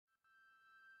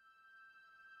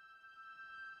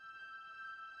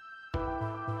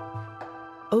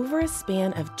Over a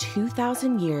span of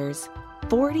 2,000 years,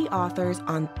 40 authors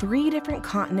on 3 different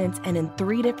continents and in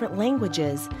 3 different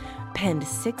languages penned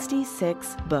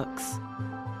 66 books,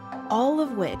 all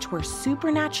of which were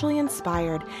supernaturally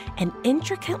inspired and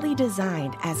intricately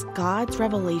designed as God's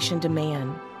revelation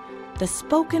demand. The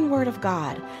spoken word of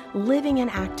God, living and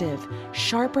active,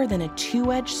 sharper than a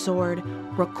 2-edged sword,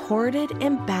 recorded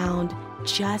and bound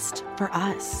just for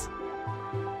us.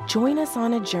 Join us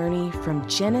on a journey from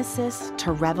Genesis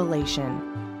to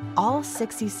Revelation, all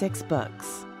 66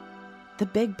 books. The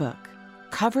Big Book,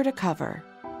 cover to cover.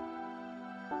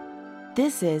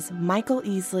 This is Michael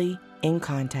Easley in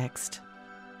Context.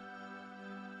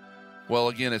 Well,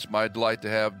 again, it's my delight to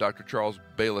have Dr. Charles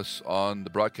Baylis on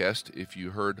the broadcast. If you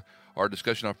heard our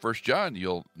discussion on 1 John,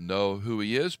 you'll know who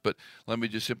he is, but let me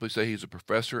just simply say he's a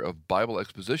professor of Bible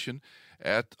exposition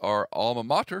at our alma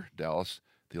mater, Dallas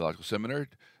Theological Seminary.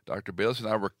 Dr. Baylis and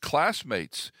I were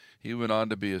classmates. He went on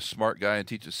to be a smart guy and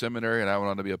teach at seminary, and I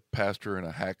went on to be a pastor and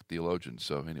a hack theologian.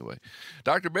 So anyway,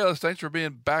 Dr. Baylis, thanks for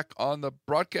being back on the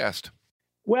broadcast.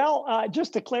 Well,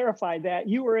 just to clarify that,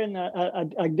 you were in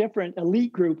a different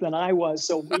elite group than I was,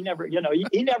 so we never,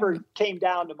 he never came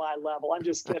down to my level. I'm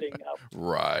just kidding.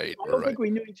 Right. I don't think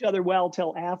we knew each other well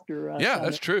till after. Yeah,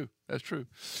 that's true. That's true.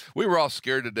 We were all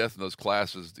scared to death in those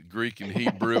classes, the Greek and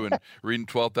Hebrew, and reading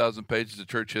 12,000 pages of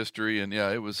church history, and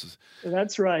yeah, it was.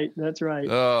 That's right. That's right.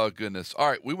 Oh goodness! All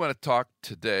right, we want to talk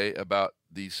today about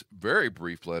these very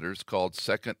brief letters called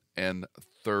 2nd and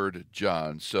 3rd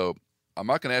John. So I'm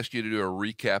not going to ask you to do a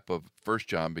recap of 1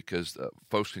 John because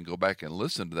folks can go back and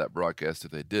listen to that broadcast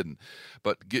if they didn't.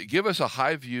 But give us a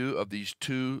high view of these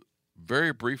 2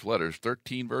 very brief letters,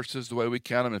 13 verses the way we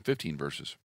count them, and 15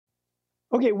 verses.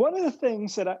 Okay, one of the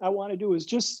things that I want to do is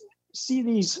just see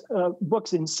these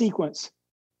books in sequence.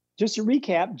 Just to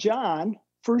recap,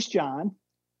 1 John,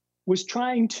 was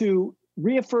trying to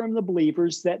reaffirm the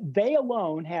believers that they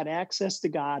alone had access to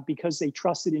God because they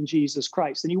trusted in Jesus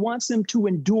Christ. And he wants them to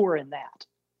endure in that.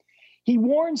 He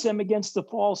warns them against the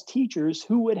false teachers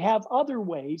who would have other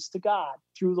ways to God,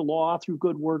 through the law, through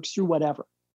good works, through whatever.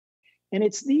 And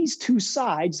it's these 2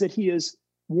 sides that he has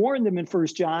warned them in 1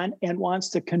 John and wants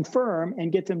to confirm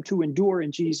and get them to endure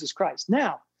in Jesus Christ.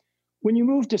 Now, when you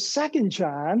move to 2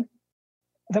 John,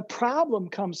 the problem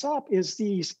comes up is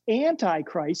these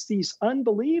antichrists, these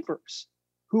unbelievers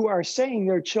who are saying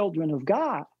they're children of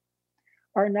God,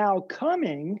 are now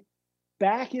coming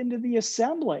back into the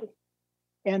assembly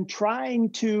and trying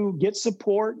to get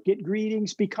support, get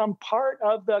greetings, become part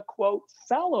of the, quote,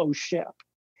 fellowship.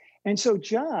 And so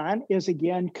John is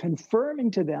again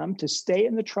confirming to them to stay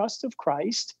in the trust of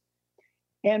Christ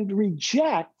and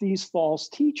reject these false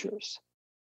teachers.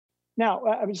 Now,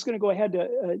 I'm just going to go ahead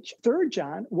to 3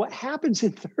 John. What happens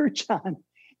in 3 John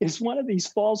is one of these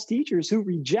false teachers who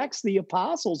rejects the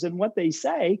apostles and what they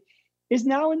say is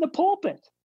now in the pulpit.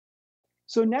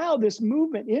 So now this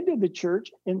movement into the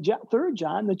church in 3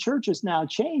 John, the church is now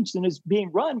changed and is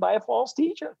being run by a false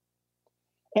teacher.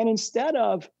 And instead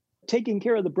of taking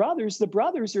care of the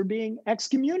brothers are being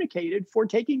excommunicated for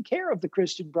taking care of the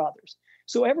Christian brothers.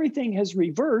 So everything has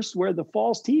reversed where the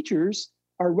false teachers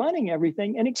are running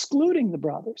everything and excluding the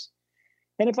brothers.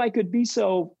 And if I could be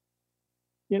so,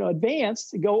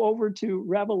 advanced, to go over to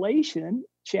Revelation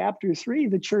chapter 3,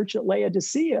 the church at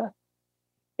Laodicea,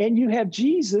 and you have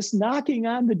Jesus knocking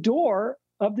on the door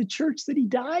of the church that he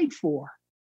died for.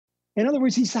 In other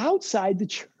words, he's outside the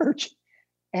church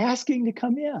asking to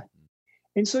come in.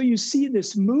 And so you see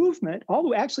this movement,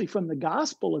 although actually from the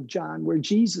Gospel of John, where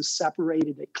Jesus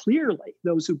separated it clearly,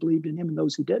 those who believed in him and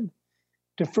those who didn't,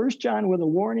 to 1 John with a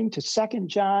warning, to 2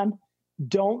 John,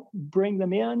 don't bring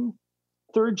them in.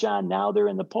 3 John, now they're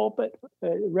in the pulpit.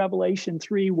 Revelation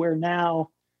 3, where now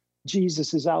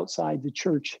Jesus is outside the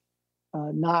church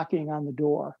knocking on the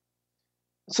door.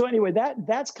 So anyway,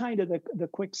 that's kind of the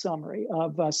quick summary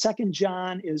of 2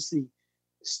 John is the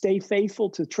stay faithful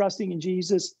to trusting in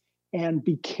Jesus and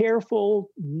be careful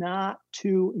not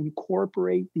to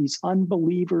incorporate these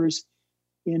unbelievers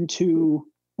into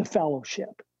the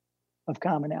fellowship of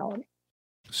commonality.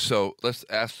 So let's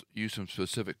ask you some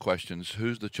specific questions.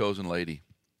 Who's the chosen lady?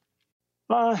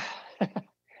 Back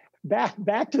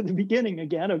to the beginning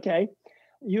again, okay?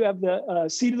 You have the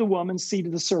seed of the woman, seed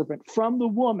of the serpent. From the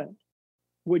woman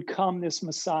would come this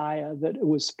Messiah that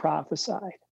was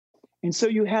prophesied. And so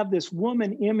you have this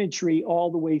woman imagery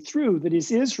all the way through that is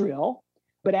Israel.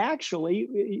 But actually,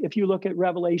 if you look at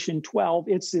Revelation 12,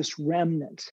 it's this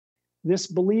remnant, this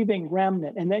believing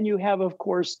remnant. And then you have, of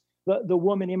course, the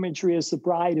woman imagery as the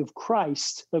bride of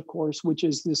Christ, of course, which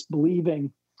is this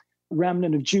believing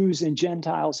remnant of Jews and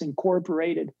Gentiles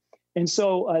incorporated. And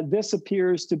so this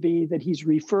appears to be that he's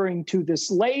referring to this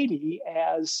lady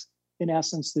as, in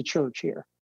essence, the church here.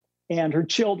 And her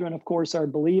children, of course, are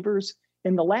believers.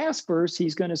 In the last verse,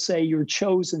 he's going to say, your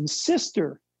chosen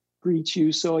sister greets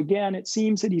you. So again, it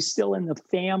seems that he's still in the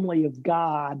family of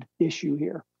God issue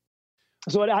here.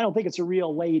 So I don't think it's a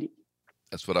real lady.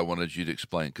 That's what I wanted you to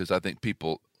explain, because I think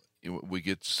people,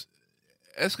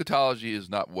 eschatology is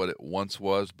not what it once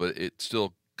was, but it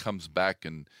still comes back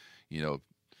and,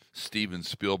 Steven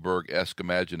Spielberg-esque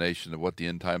imagination of what the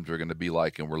end times are going to be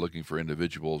like, and we're looking for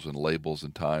individuals and labels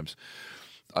and times.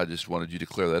 I just wanted you to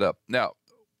clear that up. Now,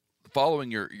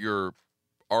 following your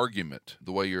argument,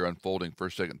 the way you're unfolding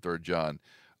 1st, 2nd, 3rd John,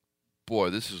 boy,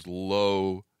 this is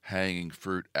low-hanging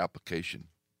fruit application,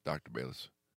 Dr. Bayless.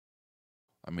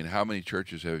 I mean, how many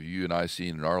churches have you and I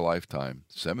seen in our lifetime,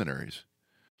 seminaries,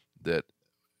 that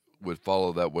would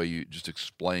follow that way you just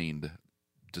explained,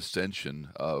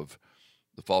 dissension of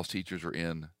the false teachers are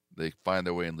in, they find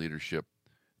their way in leadership,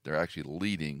 they're actually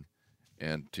leading,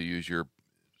 and to use your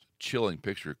chilling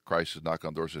picture, Christ is knocking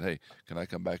on the door and saying, hey, can I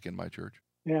come back in my church?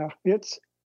 Yeah, it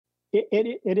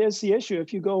is the issue.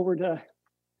 If you go over to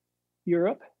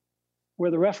Europe,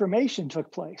 where the Reformation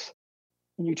took place,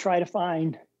 and you try to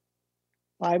find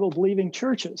Bible-believing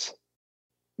churches,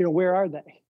 where are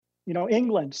they?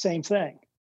 England, same thing.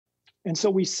 And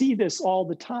so we see this all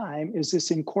the time, is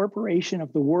this incorporation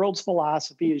of the world's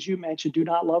philosophy, as you mentioned, do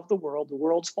not love the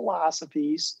world's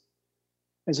philosophies,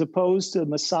 as opposed to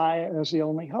Messiah as the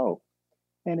only hope.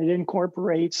 And it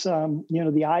incorporates,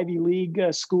 the Ivy League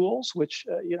schools, which,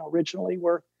 originally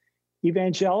were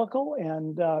evangelical,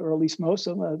 and or at least most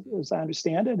of them, as I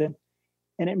understand it.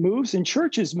 And it moves, and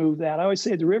churches move that. I always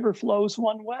say the river flows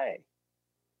one way.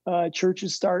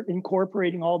 Churches start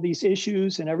incorporating all these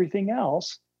issues and everything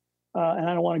else. And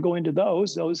I don't want to go into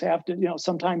those. Those have to,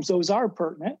 sometimes those are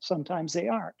pertinent, sometimes they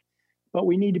aren't. But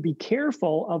we need to be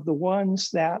careful of the ones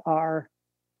that are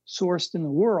sourced in the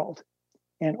world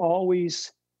and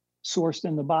always sourced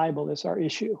in the Bible. That's our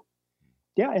issue.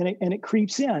 Yeah, and it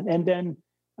creeps in. And then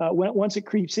once it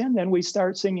creeps in, then we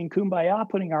start singing Kumbaya,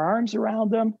 putting our arms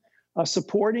around them,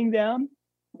 supporting them.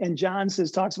 And John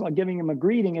talks about giving them a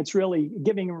greeting. It's really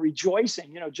giving them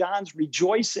rejoicing. John's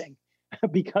rejoicing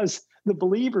because the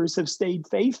believers have stayed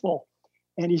faithful.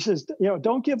 And he says,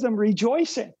 don't give them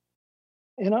rejoicing.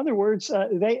 In other words,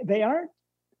 they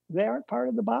aren't part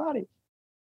of the body.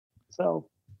 So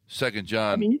 2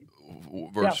 John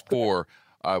verse 4,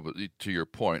 to your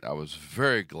point, I was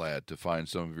very glad to find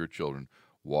some of your children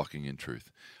walking in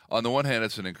truth. On the one hand,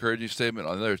 it's an encouraging statement.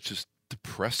 On the other, it's just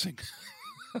depressing.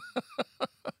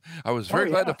 I was very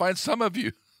glad to find some of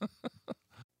you.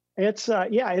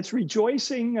 It's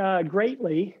rejoicing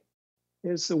greatly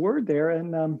is the word there.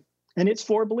 And it's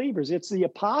for believers. It's the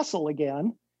apostle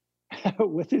again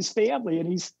with his family. And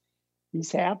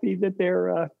he's happy that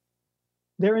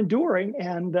they're enduring,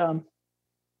 and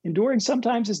enduring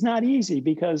sometimes is not easy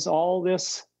because all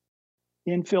this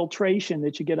infiltration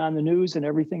that you get on the news and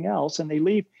everything else, and they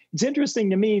leave. It's interesting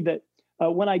to me that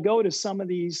when I go to some of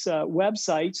these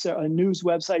websites, news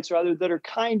websites or other that are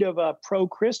kind of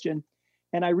pro-Christian,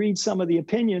 and I read some of the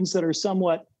opinions that are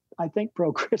somewhat, I think,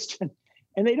 pro-Christian,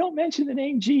 and they don't mention the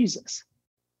name Jesus.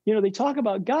 They talk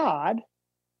about God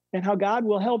and how God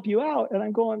will help you out. And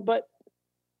I'm going, but,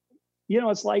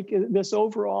 it's like this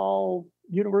overall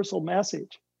universal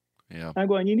message. Yeah. I'm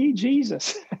going, you need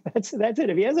Jesus. That's it.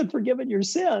 If he hasn't forgiven your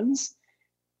sins,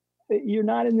 you're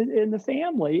not in the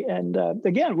family. And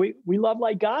again, we love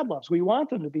like God loves. We want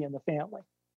them to be in the family.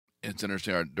 It's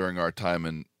interesting. During our time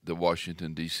in the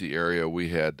Washington, D.C. area, we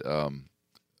had a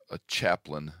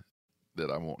chaplain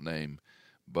that I won't name,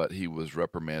 but he was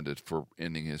reprimanded for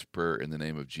ending his prayer in the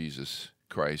name of Jesus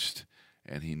Christ,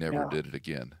 and he never did it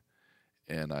again.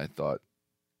 And I thought,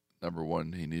 number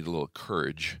one, he needed a little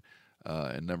courage,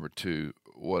 and number two,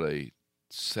 what a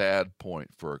sad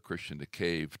point for a Christian to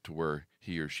cave to where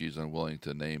he or she is unwilling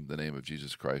to name the name of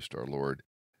Jesus Christ our Lord.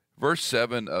 Verse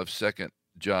 7 of 2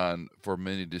 John, for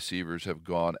many deceivers have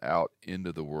gone out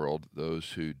into the world,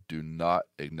 those who do not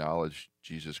acknowledge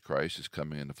Jesus Christ is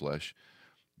coming in the flesh.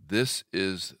 This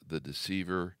is the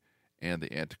deceiver and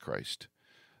the Antichrist.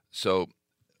 So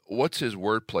what's his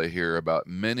wordplay here about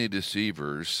many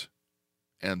deceivers,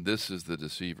 and this is the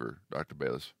deceiver, Dr.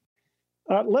 Bayless?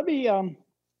 Let me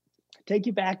take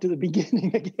you back to the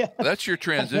beginning again. That's your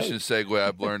transition segue.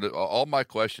 I've learned all my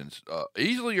questions.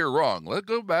 Easily or wrong. Let's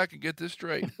go back and get this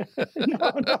straight.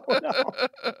 No.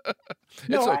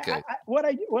 It's okay.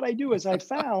 What I do is I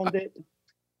found that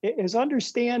is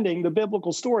understanding the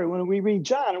biblical story. When we read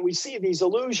John and we see these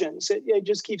allusions, it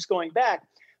just keeps going back.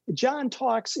 John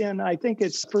talks in, I think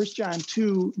it's 1 John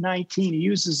 2:19. He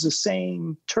uses the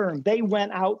same term. They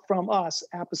went out from us,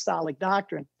 apostolic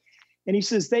doctrine. And he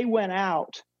says they went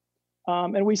out.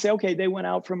 And we say, okay, they went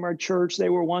out from our church. They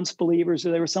were once believers,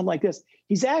 or they were something like this.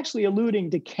 He's actually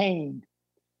alluding to Cain.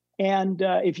 And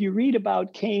if you read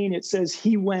about Cain, it says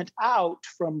he went out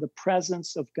from the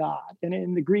presence of God. And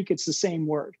in the Greek, it's the same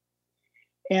word.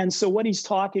 And so what he's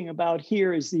talking about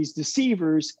here is these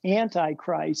deceivers,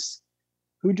 antichrists,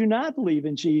 who do not believe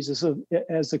in Jesus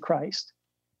as the Christ.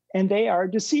 And they are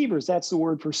deceivers. That's the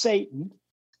word for Satan.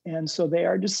 And so they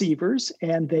are deceivers,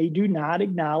 and they do not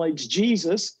acknowledge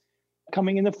Jesus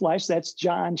coming in the flesh. That's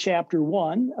John chapter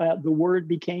 1. The word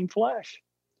became flesh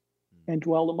and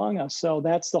dwelled among us. So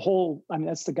that's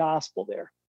that's the gospel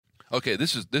there. Okay,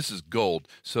 this is gold.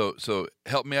 So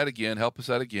help me out again. Help us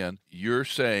out again. You're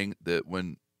saying that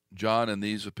when John in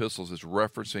these epistles is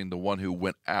referencing the one who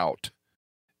went out,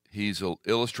 he's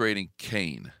illustrating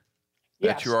Cain.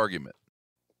 That's Yes. your argument.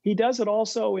 He does it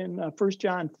also in 1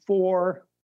 John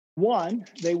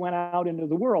 4:1. They went out into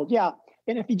the world. Yeah.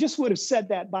 And if he just would have said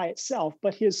that by itself,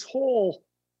 but his whole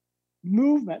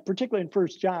movement, particularly in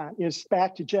 1 John, is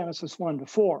back to Genesis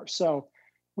 1-4. So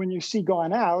when you see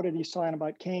gone out and he's talking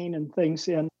about Cain and things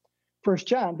in 1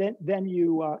 John, then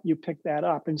you pick that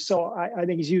up. And so I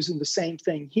think he's using the same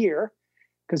thing here,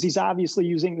 because he's obviously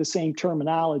using the same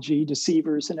terminology,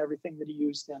 deceivers and everything that he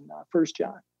used in 1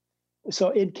 John.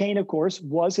 So Cain, of course,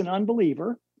 was an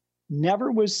unbeliever,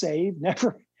 never was saved,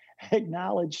 never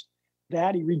acknowledged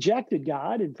that. He rejected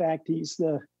God. In fact, he's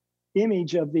the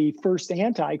image of the first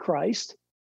Antichrist,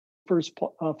 first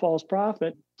false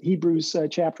prophet. Hebrews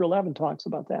chapter 11 talks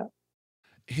about that.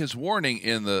 His warning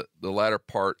in the latter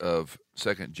part of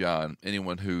 2 John,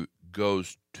 anyone who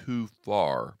goes too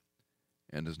far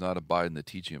and does not abide in the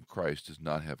teaching of Christ does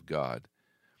not have God.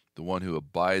 The one who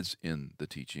abides in the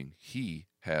teaching, he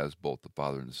has both the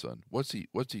Father and the Son. What's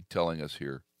he telling us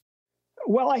here?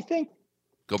 Well, I think...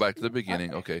 Go back to the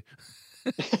beginning. Okay.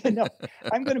 No,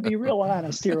 I'm going to be real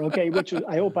honest here, okay, which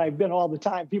I hope I've been all the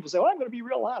time. People say, well, I'm going to be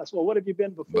real honest. Well, what have you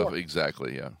been before?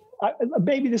 Exactly, yeah.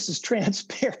 Maybe this is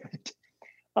transparent.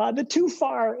 The too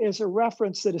far is a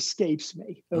reference that escapes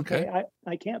me, okay?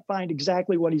 I can't find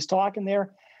exactly what he's talking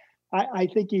there. I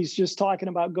think he's just talking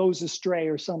about goes astray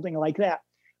or something like that.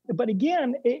 But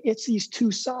again, it's these two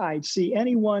sides. See,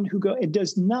 anyone who it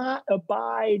does not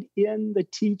abide in the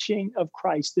teaching of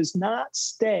Christ, does not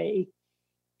stay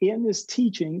in this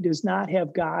teaching, does not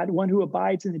have God. One who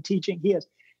abides in the teaching, he is.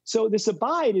 So this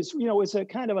abide is, it's a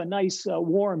kind of a nice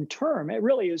warm term. It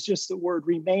really is just the word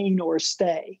remain or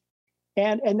stay.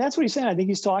 And that's what he's saying. I think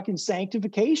he's talking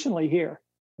sanctificationally here,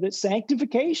 that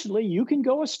sanctificationally you can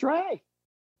go astray.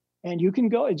 And you can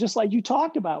go, just like you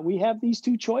talked about, we have these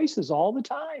two choices all the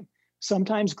time,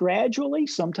 sometimes gradually,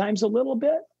 sometimes a little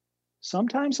bit,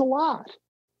 sometimes a lot.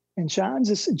 And John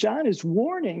is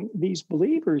warning these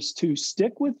believers to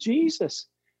stick with Jesus.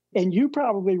 And you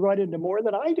probably run into more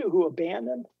than I do who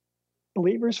abandon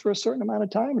believers for a certain amount of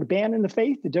time, abandon the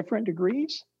faith to different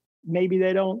degrees. Maybe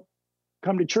they don't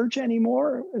come to church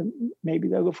anymore. Maybe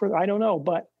they'll go further. I don't know.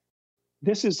 But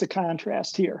this is the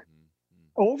contrast here.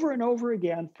 Over and over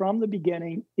again, from the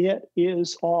beginning, it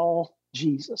is all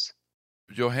Jesus.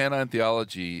 Johannine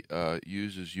theology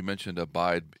uses, you mentioned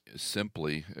abide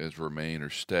simply as remain or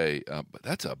stay, but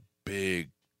that's a big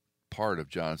part of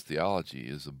John's theology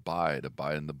is abide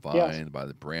in the vine, Yes. by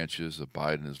the branches,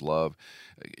 abide in his love.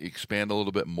 Expand a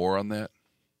little bit more on that.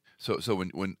 So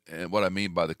when and what I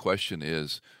mean by the question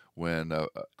is when a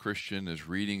Christian is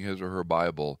reading his or her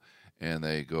Bible and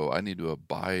they go, I need to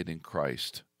abide in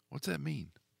Christ. What's that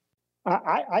mean?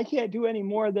 I can't do any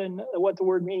more than what the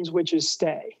word means, which is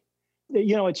stay.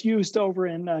 It's used over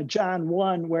in John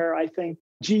 1, where I think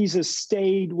Jesus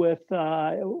stayed with,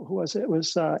 who was it? It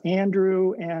was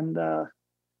Andrew and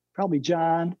probably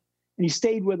John. And he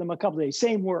stayed with them a couple of days.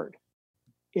 Same word.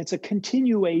 It's a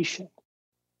continuation.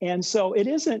 And so it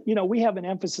isn't, we have an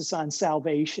emphasis on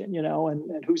salvation,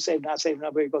 and who's saved, not saved. I'm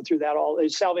not going to go through that all.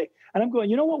 It's salvation. And I'm going,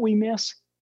 you know what we miss?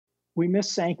 We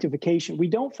miss sanctification. We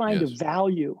don't find a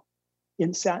value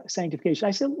in sanctification.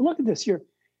 I said, look at this. You're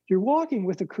walking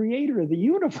with the creator of the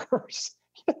universe,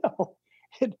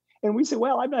 and we say,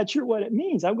 well, I'm not sure what it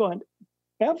means. I'm going,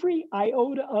 every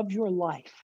iota of your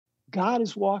life, God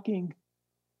is walking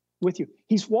with you.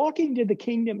 He's walking to the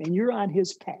kingdom and you're on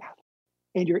his path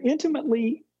and you're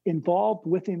intimately involved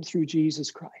with him through Jesus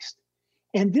Christ.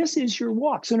 And this is your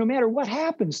walk. So no matter what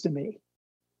happens to me,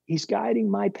 he's guiding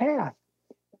my path.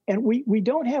 And we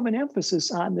don't have an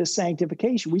emphasis on this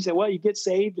sanctification. We say, well, you get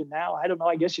saved and now, I don't know,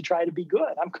 I guess you try to be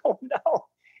good. I'm going, no.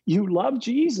 You love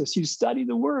Jesus, you study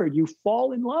the word, you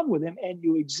fall in love with him, and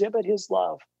you exhibit his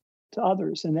love to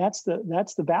others. And that's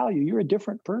the value. You're a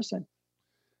different person.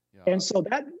 Yeah. And so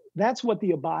that's what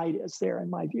the abide is there, in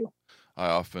my view. I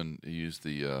often use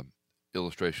the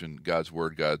illustration, God's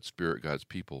word, God's spirit, God's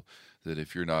people, that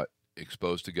if you're not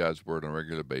exposed to God's word on a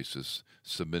regular basis,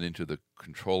 submitting to the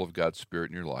control of God's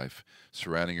spirit in your life,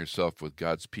 surrounding yourself with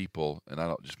God's people, and I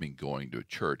don't just mean going to a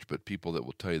church, but people that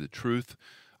will tell you the truth.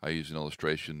 I use an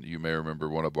illustration. You may remember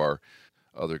one of our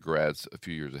other grads a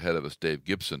few years ahead of us, Dave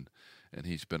Gibson, and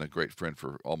he's been a great friend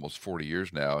for almost 40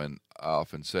 years now. And I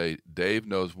often say, Dave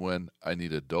knows when I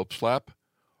need a dope slap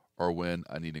or when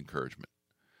I need encouragement.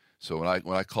 So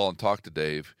when I call and talk to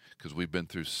Dave, because we've been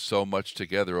through so much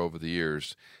together over the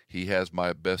years, he has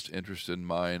my best interest in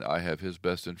mind. I have his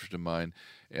best interest in mind.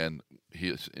 And he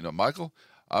is, Michael,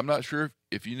 I'm not sure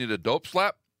if you need a dope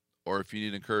slap or if you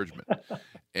need encouragement.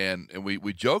 and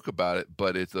we joke about it,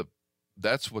 but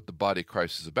that's what the body of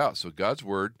Christ is about. So God's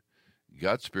word,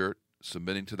 God's spirit,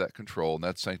 submitting to that control, and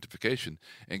that's sanctification,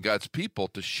 and God's people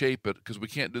to shape it, because we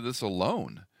can't do this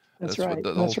alone. That's right. What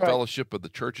the whole fellowship of the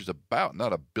church is about,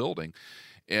 not a building.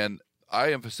 And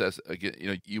I emphasize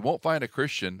again, you won't find a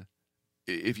Christian,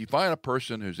 if you find a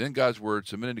person who's in God's word,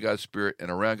 submitting to God's spirit, and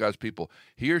around God's people,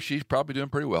 he or she's probably doing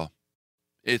pretty well.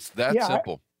 It's that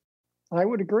simple. I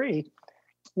would agree.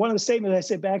 One of the statements I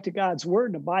say back to God's word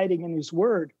and abiding in his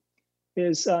word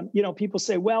is, people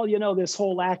say, well, this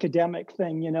whole academic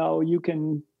thing, you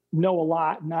can know a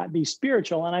lot and not be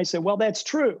spiritual. And I say, well, that's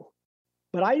true.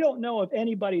 But I don't know of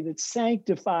anybody that's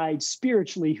sanctified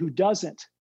spiritually who doesn't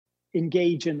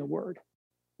engage in the word.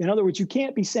 In other words, you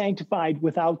can't be sanctified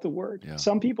without the word. Yeah.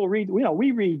 Some people read,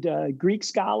 we read Greek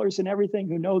scholars and everything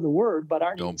who know the word, but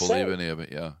don't believe any of it.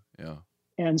 Yeah. Yeah.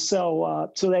 And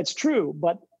so that's true.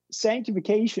 But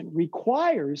sanctification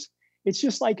requires, it's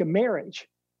just like a marriage.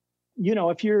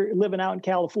 If you're living out in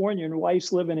California and your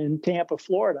wife's living in Tampa,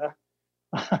 Florida,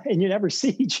 and you never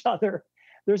see each other,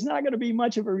 there's not going to be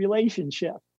much of a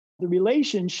relationship. The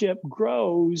relationship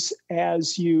grows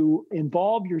as you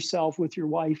involve yourself with your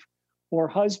wife or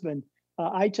husband.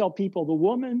 I tell people the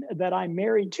woman that I'm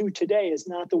married to today is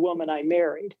not the woman I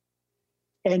married.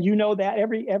 And you know that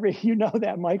you know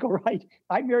that, Michael, right?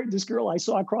 I married this girl I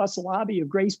saw across the lobby of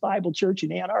Grace Bible Church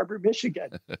in Ann Arbor, Michigan.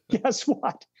 Guess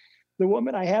what? The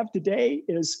woman I have today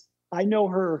I know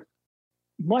her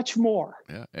much more.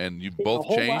 Yeah, and you've both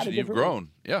changed and you've grown.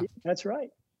 Yeah, that's right.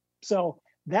 So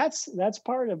that's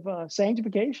part of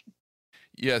sanctification.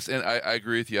 Yes, and I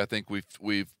agree with you. I think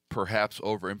we've perhaps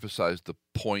overemphasized the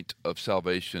point of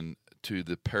salvation to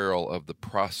the peril of the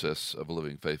process of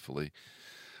living faithfully.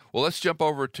 Well, let's jump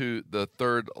over to the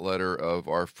third letter of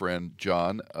our friend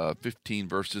John, 15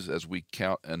 verses as we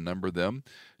count and number them.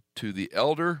 To the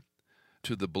elder,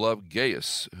 to the beloved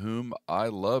Gaius, whom I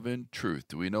love in truth.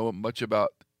 Do we know much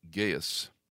about Gaius?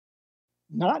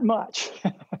 Not much.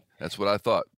 That's what I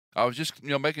thought. I was just,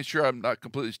 making sure I'm not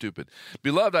completely stupid.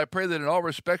 Beloved, I pray that in all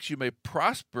respects you may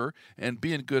prosper and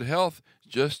be in good health,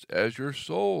 just as your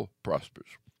soul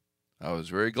prospers. I was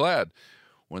very glad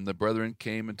when the brethren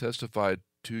came and testified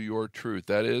to your truth.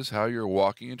 That is how you're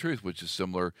walking in truth, which is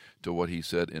similar to what he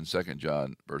said in 2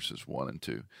 John verses 1 and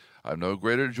 2. I have no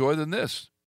greater joy than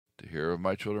this, to hear of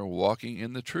my children walking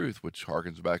in the truth, which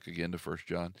harkens back again to 1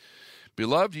 John.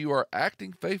 Beloved, you are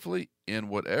acting faithfully in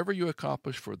whatever you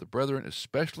accomplish for the brethren,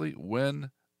 especially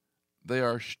when they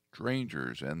are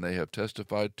strangers and they have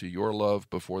testified to your love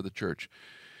before the church.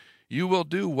 You will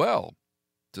do well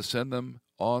to send them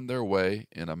on their way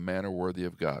in a manner worthy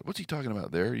of God. What's he talking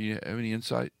about there? You have any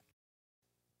insight?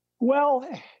 Well,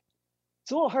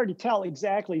 it's a little hard to tell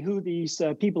exactly who these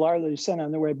people are that are sent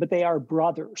on their way, but they are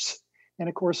brothers. And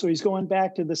of course, so he's going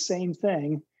back to the same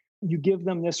thing. You give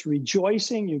them this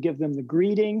rejoicing, you give them the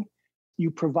greeting,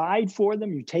 you provide for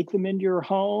them, you take them into your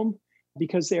home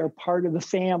because they are part of the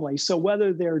family. So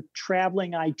whether they're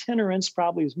traveling itinerants,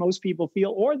 probably as most people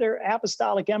feel, or they're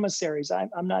apostolic emissaries,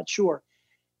 I'm not sure.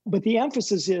 But the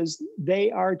emphasis is they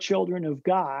are children of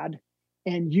God,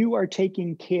 and you are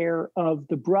taking care of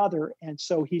the brother. And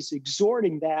so he's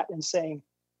exhorting that and saying,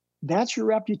 that's your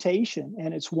reputation,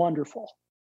 and it's wonderful.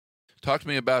 Talk to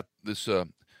me about this,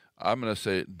 I'm going to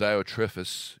say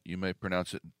Diotrephes. You may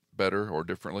pronounce it better or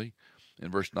differently.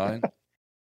 In verse 9,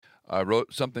 I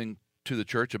wrote something to the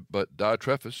church, but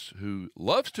Diotrephes, who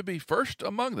loves to be first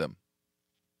among them,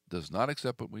 does not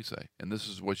accept what we say. And this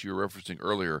is what you were referencing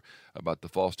earlier about the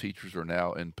false teachers are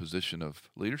now in position of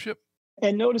leadership.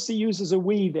 And notice he uses a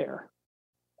we there.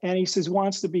 And he says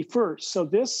wants to be first. So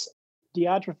this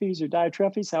Diotrephes or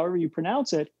Diotrephes, however you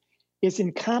pronounce it, is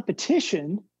in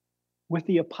competition with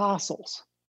the apostles.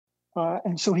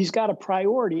 And so he's got a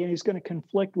priority, and he's going to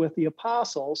conflict with the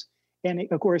apostles. And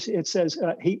of course, it says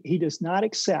he does not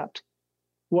accept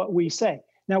what we say.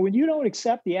 Now, when you don't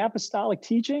accept the apostolic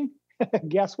teaching,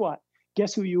 guess what?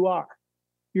 Guess who you are?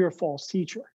 You're a false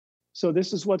teacher. So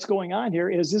this is what's going on here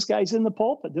is this guy's in the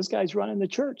pulpit. This guy's running the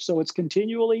church. So it's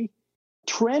continually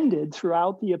trended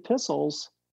throughout the epistles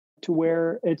to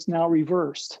where it's now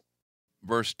reversed.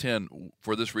 Verse 10,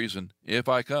 for this reason, if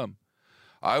I come,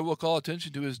 I will call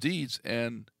attention to his deeds,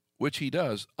 and which he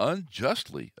does,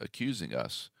 unjustly accusing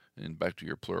us, and back to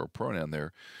your plural pronoun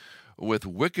there, with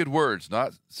wicked words,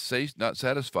 not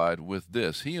satisfied with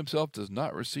this. He himself does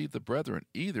not receive the brethren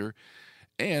either,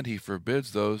 and he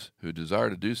forbids those who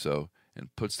desire to do so,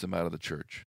 and puts them out of the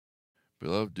church.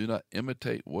 Beloved, do not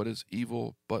imitate what is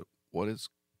evil, but what is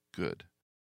good.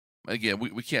 Again,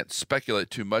 we can't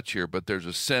speculate too much here, but there's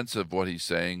a sense of what he's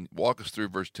saying. Walk us through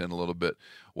verse 10 a little bit.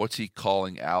 What's he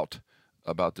calling out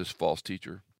about this false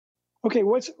teacher? Okay,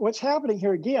 what's happening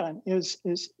here again is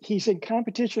he's in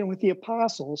competition with the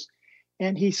apostles,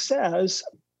 and he says,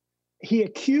 he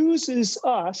accuses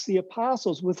us, the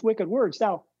apostles, with wicked words.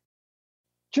 Now,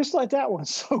 just let that one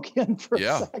soak in for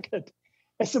a second,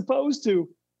 as opposed to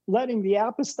letting the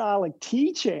apostolic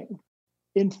teaching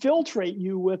infiltrate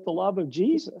you with the love of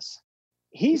Jesus.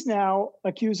 He's now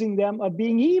accusing them of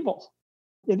being evil.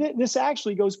 This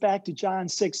actually goes back to John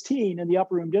 16 in the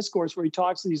Upper Room Discourse, where he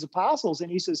talks to these apostles and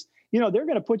he says, they're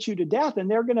going to put you to death and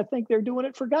they're going to think they're doing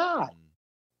it for God.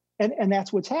 And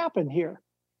that's what's happened here.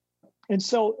 And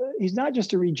so he's not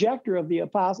just a rejecter of the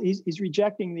apostle, he's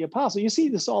rejecting the apostle. You see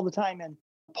this all the time in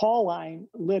Pauline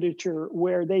literature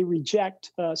where they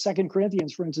reject 2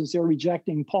 Corinthians, for instance, they're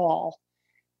rejecting Paul.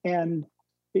 And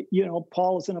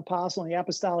Paul is an apostle in the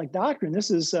apostolic doctrine.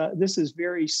 This is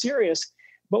very serious.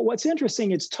 But what's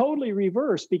interesting, it's totally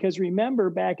reversed, because remember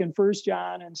back in 1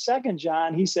 John and 2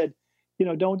 John, he said,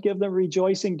 don't give them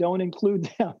rejoicing, don't include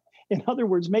them. In other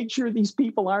words, make sure these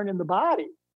people aren't in the body.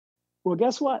 Well,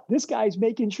 guess what? This guy's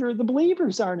making sure the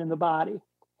believers aren't in the body.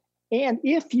 And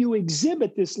if you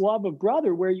exhibit this love of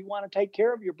brother where you want to take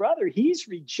care of your brother, he's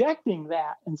rejecting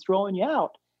that and throwing you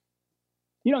out.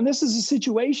 And this is a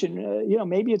situation,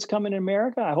 maybe it's coming in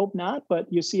America. I hope not,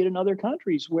 but you see it in other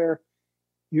countries where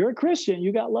you're a Christian,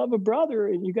 you got love of brother,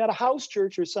 and you got a house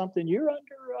church or something, you're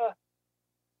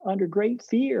under great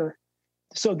fear.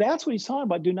 So that's what he's talking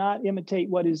about. Do not imitate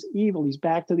what is evil. He's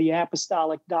back to the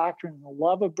apostolic doctrine, the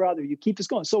love of brother. You keep this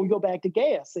going. So we go back to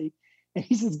Gaius. And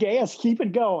he says, Gaius, keep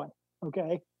it going,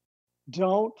 okay?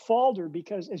 Don't falter,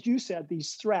 because, as you said,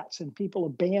 these threats and people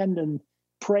abandon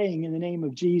praying in the name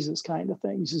of Jesus kind of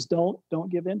thing. He says, don't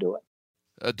give into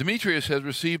it. Demetrius has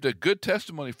received a good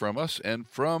testimony from us, and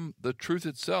from the truth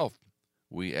itself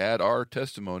we add our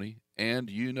testimony, and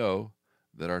you know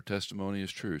that our testimony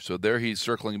is true. So there he's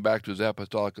circling back to his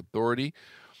apostolic authority.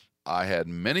 I had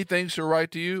many things to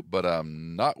write to you, but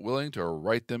I'm not willing to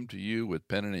write them to you with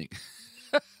pen and ink.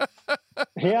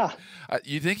 Yeah.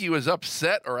 You think he was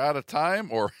upset or out of time,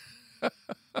 or?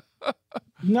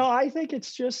 No, I think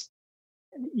it's just,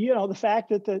 the fact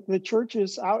that the church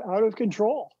is out of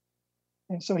control.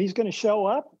 And so he's going to show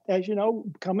up, as you know,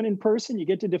 coming in person. You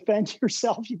get to defend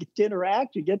yourself. You get to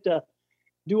interact. You get to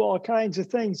do all kinds of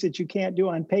things that you can't do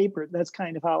on paper. That's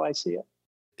kind of how I see it.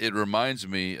 It reminds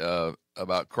me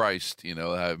about Christ.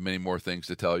 I have many more things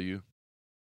to tell you,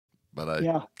 but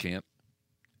I can't.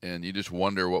 And you just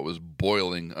wonder what was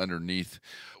boiling underneath.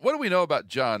 What do we know about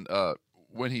John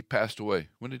when he passed away?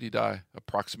 When did he die,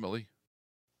 approximately?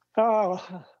 Oh,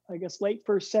 I guess late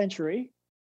first century.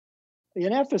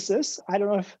 In Ephesus. I don't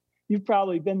know if you've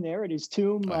probably been there at his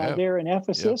tomb there in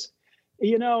Ephesus.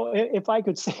 Yeah. If I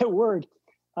could say a word,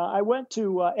 I went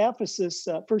to Ephesus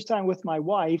first time with my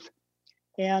wife.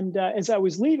 And as I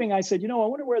was leaving, I said, I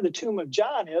wonder where the tomb of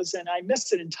John is. And I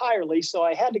missed it entirely. So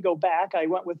I had to go back. I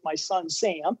went with my son,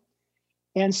 Sam.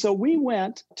 And so we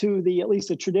went to at least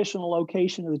the traditional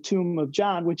location of the tomb of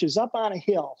John, which is up on a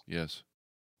hill. Yes.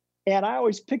 And I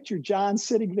always picture John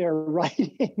sitting there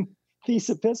writing these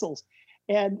epistles.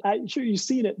 And I'm sure you've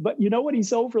seen it, but you know what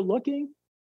he's overlooking?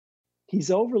 He's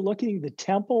overlooking the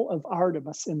temple of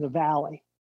Artemis in the valley.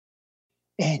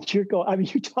 And you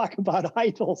talk about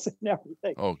idols and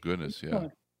everything. Oh, goodness, yeah.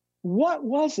 What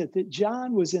was it that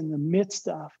John was in the midst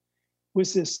of?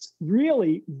 Was this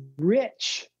really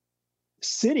rich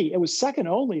city. It was second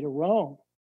only to Rome.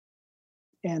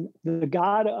 And the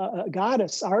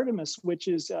goddess Artemis, which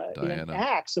is in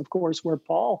Acts, of course, where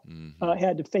Paul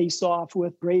had to face off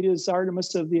with great is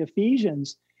Artemis of the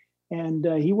Ephesians. And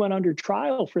he went under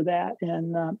trial for that.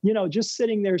 And, just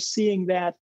sitting there seeing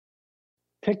that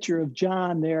picture of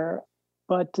John there.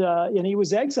 But and he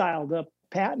was exiled up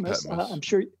Patmos.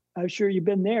 I'm sure you've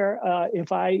been there.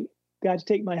 If I got to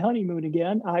take my honeymoon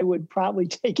again, I would probably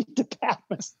take it to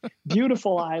Patmos.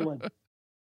 Beautiful island.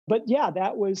 But yeah,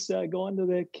 that was going to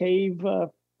the cave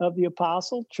of the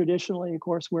apostle, traditionally, of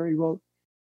course, where he wrote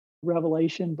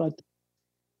Revelation. But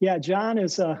yeah, John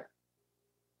is a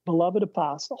beloved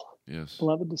apostle, yes,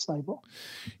 beloved disciple.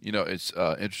 It's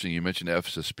interesting you mentioned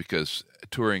Ephesus, because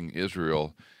touring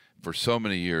Israel for so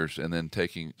many years and then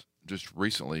just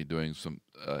recently doing some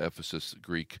Ephesus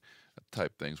Greek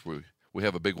type things. We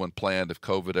have a big one planned if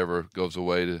COVID ever goes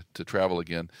away to travel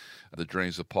again, the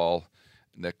Journeys of Paul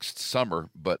next summer.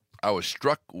 But I was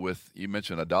struck with, you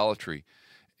mentioned idolatry,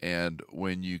 and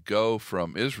when you go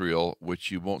from Israel, which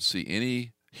you won't see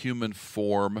any human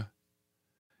form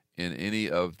in any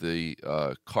of the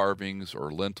carvings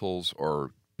or lintels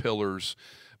or pillars,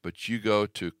 but you go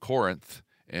to Corinth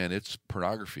and it's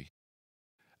pornography.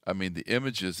 I mean, the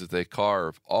images that they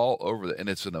carve all over and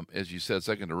it's as you said,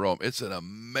 second to Rome, it's an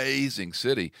amazing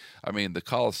city. I mean, the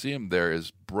Colosseum there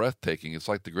is breathtaking. It's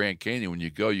like the Grand Canyon. When you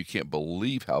go, you can't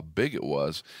believe how big it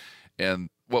was. And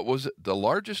what was it? The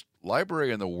largest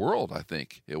library in the world, I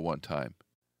think, at one time.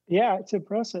 Yeah, it's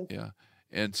impressive. Yeah.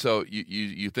 And so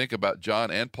you think about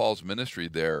John and Paul's ministry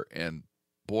there, and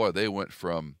boy, they went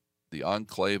from the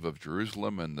enclave of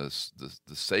Jerusalem and the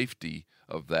safety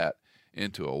of that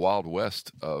into a wild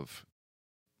west of,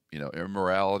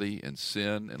 immorality and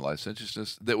sin and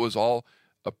licentiousness that was all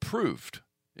approved.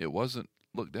 It wasn't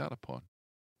looked down upon.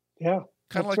 Yeah,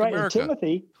 kind of like right. America.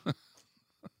 And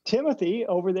Timothy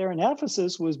over there in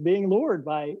Ephesus was being lured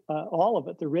by all of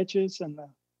it, the riches and the...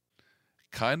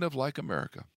 Kind of like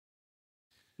America.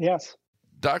 Yes.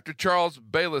 Dr. Charles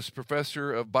Baylis,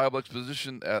 professor of Bible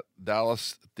exposition at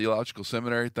Dallas Theological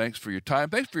Seminary, thanks for your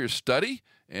time. Thanks for your study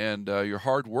and your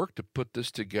hard work to put this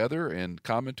together and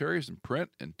commentaries and print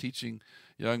and teaching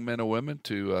young men and women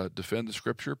to defend the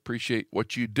Scripture. Appreciate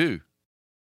what you do.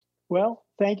 Well,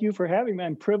 thank you for having me.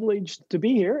 I'm privileged to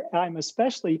be here. I'm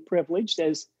especially privileged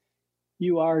as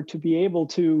you are to be able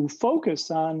to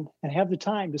focus on and have the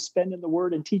time to spend in the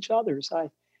Word and teach others. I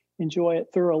enjoy it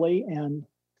thoroughly, and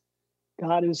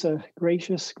God is a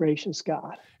gracious, gracious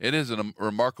God. It is a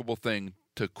remarkable thing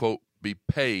to, quote, be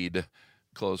paid,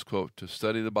 close quote, to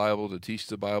study the Bible, to teach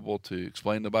the Bible, to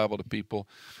explain the Bible to people.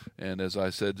 And as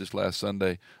I said just last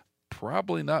Sunday,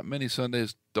 probably not many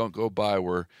Sundays don't go by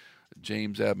where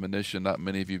James' admonition, not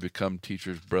many of you become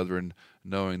teachers, brethren,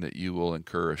 knowing that you will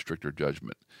incur a stricter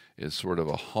judgment, is sort of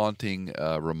a haunting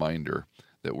reminder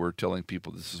that we're telling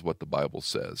people this is what the Bible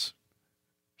says.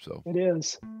 So it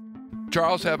is.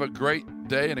 Charles, have a great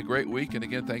day and a great week. And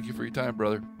again, thank you for your time,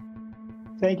 brother.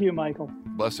 Thank you, Michael.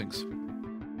 Blessings.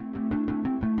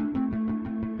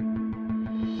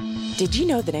 Did you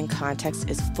know that In Context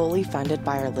is fully funded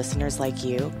by our listeners like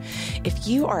you? If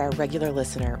you are a regular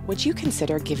listener, would you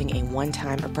consider giving a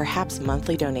one-time or perhaps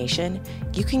monthly donation?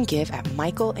 You can give at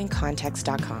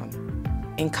michaelincontext.com.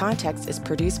 In Context is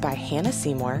produced by Hannah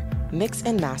Seymour, mixed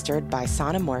and mastered by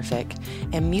Sonomorphic,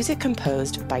 and music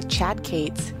composed by Chad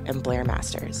Cates and Blair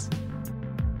Masters.